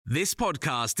This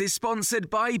podcast is sponsored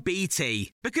by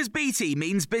BT, because BT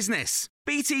means business.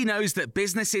 BT knows that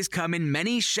businesses come in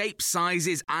many shapes,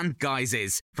 sizes and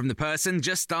guises, from the person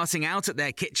just starting out at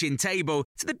their kitchen table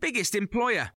to the biggest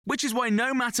employer, which is why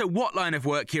no matter what line of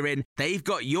work you're in, they've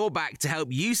got your back to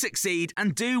help you succeed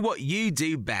and do what you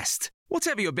do best.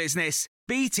 Whatever your business,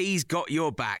 BT's got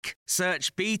your back.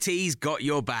 Search BT's got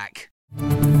your back.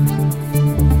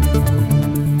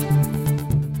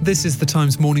 This is the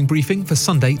Times morning briefing for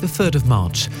Sunday, the 3rd of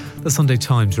March. The Sunday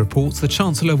Times reports the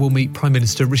Chancellor will meet Prime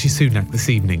Minister Rishi Sunak this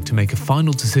evening to make a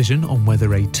final decision on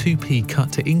whether a 2p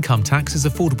cut to income tax is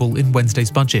affordable in Wednesday's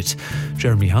budget.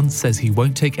 Jeremy Hunt says he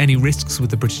won't take any risks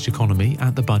with the British economy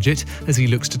at the budget as he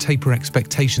looks to taper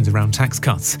expectations around tax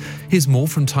cuts. Here's more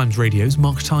from Times Radio's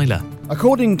Mark Tyler.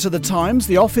 According to The Times,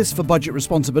 the Office for Budget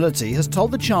Responsibility has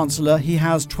told the Chancellor he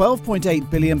has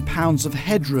 £12.8 billion of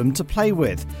headroom to play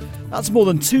with. That's more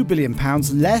than £2 billion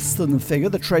less than the figure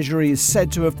the Treasury is said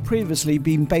to have previously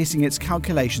been basing its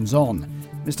calculations on.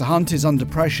 Mr Hunt is under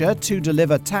pressure to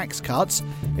deliver tax cuts.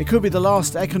 It could be the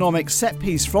last economic set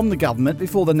piece from the government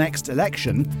before the next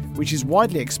election, which is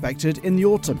widely expected in the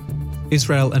autumn.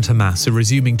 Israel and Hamas are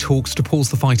resuming talks to pause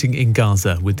the fighting in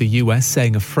Gaza, with the US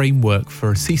saying a framework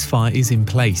for a ceasefire is in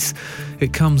place.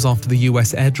 It comes after the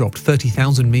US airdropped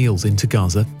 30,000 meals into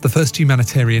Gaza, the first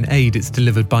humanitarian aid it's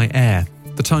delivered by air.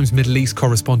 The Times Middle East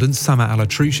correspondent Sama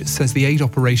Alatrouche says the aid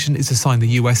operation is a sign the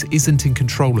US isn't in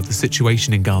control of the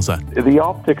situation in Gaza. The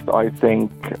optics, I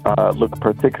think, look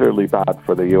particularly bad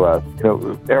for the US.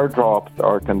 Airdrops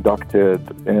are conducted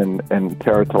in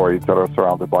territories that are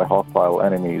surrounded by hostile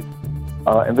enemies.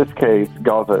 In this case,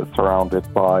 Gaza is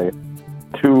surrounded by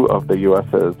two of the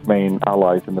US's main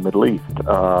allies in the Middle East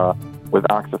with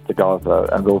access to Gaza,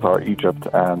 and those are Egypt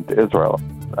and Israel.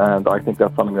 And I think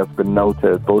that's something that's been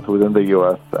noted both within the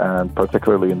US and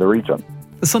particularly in the region.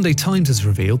 The Sunday Times has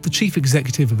revealed the chief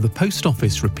executive of the Post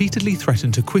Office repeatedly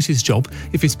threatened to quit his job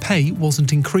if his pay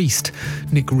wasn't increased.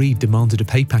 Nick Reed demanded a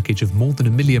pay package of more than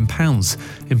 £1 million.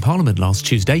 In Parliament last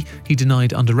Tuesday, he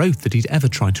denied under oath that he'd ever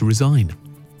tried to resign.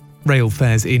 Rail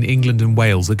fares in England and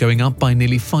Wales are going up by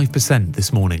nearly 5%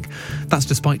 this morning. That's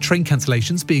despite train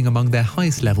cancellations being among their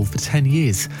highest level for 10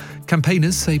 years.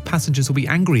 Campaigners say passengers will be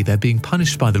angry they're being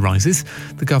punished by the rises.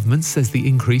 The government says the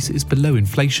increase is below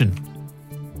inflation.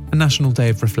 A National Day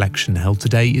of Reflection held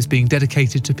today is being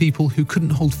dedicated to people who couldn't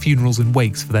hold funerals and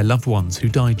wakes for their loved ones who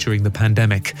died during the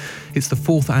pandemic. It's the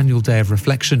 4th annual Day of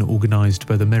Reflection organised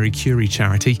by the Marie Curie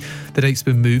charity. The date's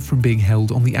been moved from being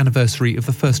held on the anniversary of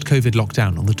the first COVID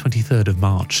lockdown on the 23rd of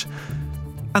March.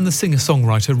 And the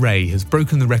singer-songwriter Ray has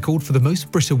broken the record for the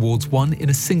most Brit Awards won in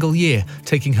a single year,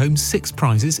 taking home 6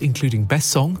 prizes including Best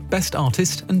Song, Best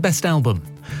Artist and Best Album.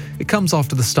 It comes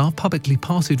after the star publicly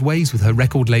parted ways with her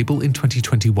record label in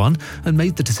 2021 and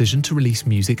made the decision to release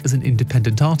music as an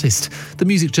independent artist. The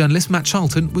music journalist Matt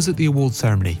Charlton was at the awards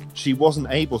ceremony. She wasn't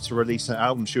able to release her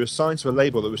album. She was signed to a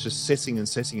label that was just sitting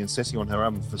on her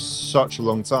album for such a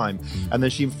long time. And then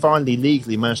she finally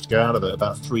legally managed to get out of it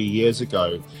about 3 years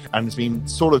ago and has been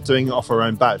sort of doing it off her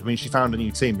own bat. I mean, she found a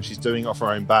new team, but she's doing it off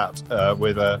her own bat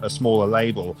with a smaller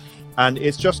label. And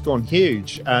it's just gone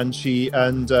huge,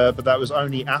 but that was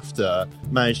only after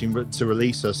managing to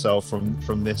release herself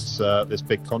from this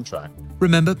big contract.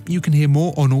 Remember, you can hear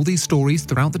more on all these stories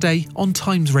throughout the day on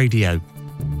Times Radio.